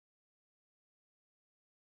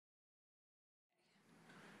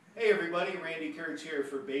Hey everybody, Randy Kertz here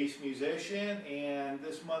for Bass Musician, and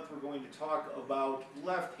this month we're going to talk about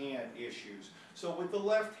left hand issues. So with the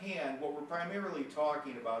left hand, what we're primarily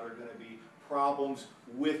talking about are going to be problems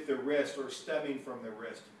with the wrist or stemming from the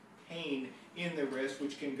wrist. Pain in the wrist,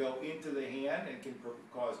 which can go into the hand and can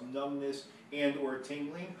cause numbness and or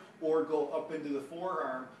tingling, or go up into the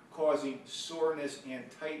forearm, causing soreness and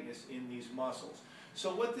tightness in these muscles.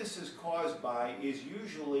 So what this is caused by is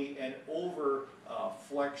usually an over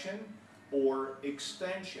flexion or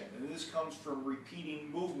extension, and this comes from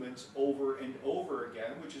repeating movements over and over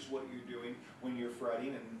again, which is what you're doing when you're fretting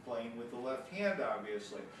and playing with the left hand,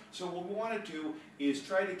 obviously. So what we want to do is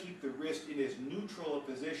try to keep the wrist in as neutral a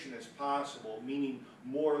position as possible, meaning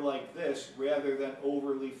more like this rather than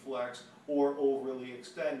overly flexed or overly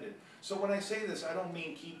extended. So when I say this, I don't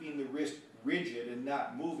mean keeping the wrist rigid and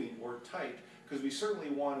not moving or tight, because we certainly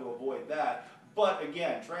want to avoid that, but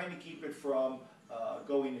again, trying to keep it from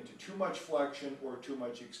going into too much flexion or too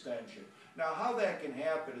much extension. Now how that can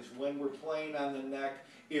happen is when we're playing on the neck,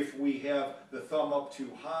 if we have the thumb up too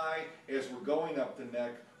high, as we're going up the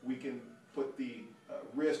neck, we can put the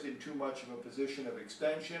wrist in too much of a position of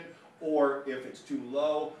extension, or if it's too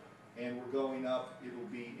low and we're going up, it'll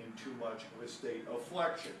be in too much of a state of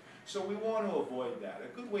flexion. So we want to avoid that. A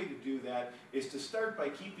good way to do that is to start by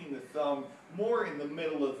keeping the thumb more in the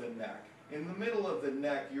middle of the neck. In the middle of the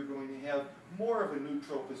neck, you're going to have more of a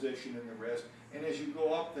neutral position in the wrist, and as you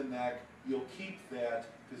go up the neck, you'll keep that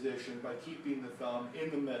position by keeping the thumb in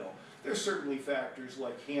the middle. There's certainly factors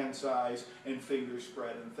like hand size and finger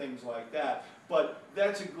spread and things like that, but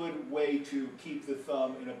that's a good way to keep the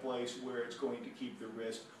thumb in a place where it's going to keep the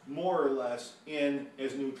wrist more or less in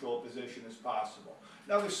as neutral a position as possible.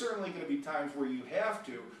 Now there's certainly going to be times where you have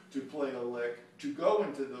to play a lick to go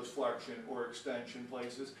into those flexion or extension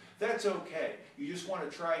places. That's okay. You just want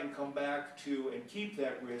to try and come back to and keep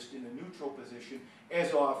that wrist in a neutral position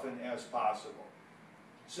as often as possible.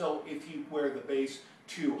 So if you wear the bass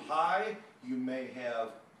too high, you may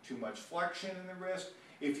have too much flexion in the wrist.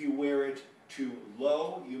 If you wear it too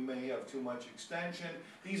low, you may have too much extension.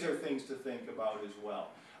 These are things to think about as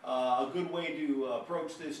well. A good way to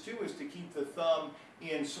approach this too is to keep the thumb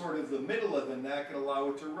in sort of the middle of the neck and allow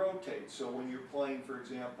it to rotate. So when you're playing, for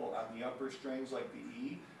example, on the upper strings like the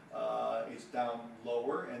E, it's down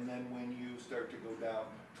lower, and then when you start to go down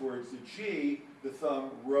towards the G, the thumb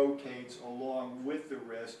rotates along with the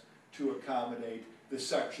wrist to accommodate the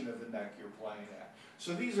section of the neck you're playing at.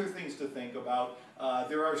 So these are things to think about.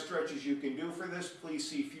 There are stretches you can do for this. Please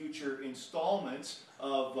see future installments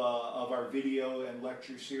of our video and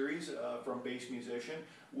lecture series from Bass Musician,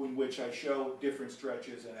 in which I show different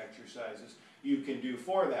stretches and exercises you can do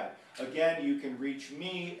for that. Again, you can reach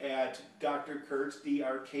me at Dr. Kertz,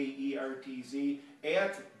 D-R-K-E-R-T-Z,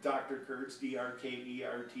 at Dr. Kertz,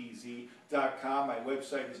 D-R-K-E-R-T-Z.com. My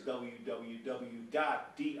website is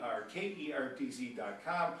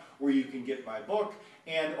www.drkertz.com, where you can get my book,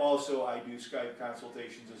 and also I do Skype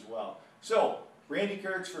consultations as well. So, Randy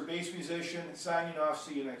Kertz for Bass Musician, signing off.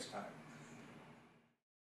 See you next time.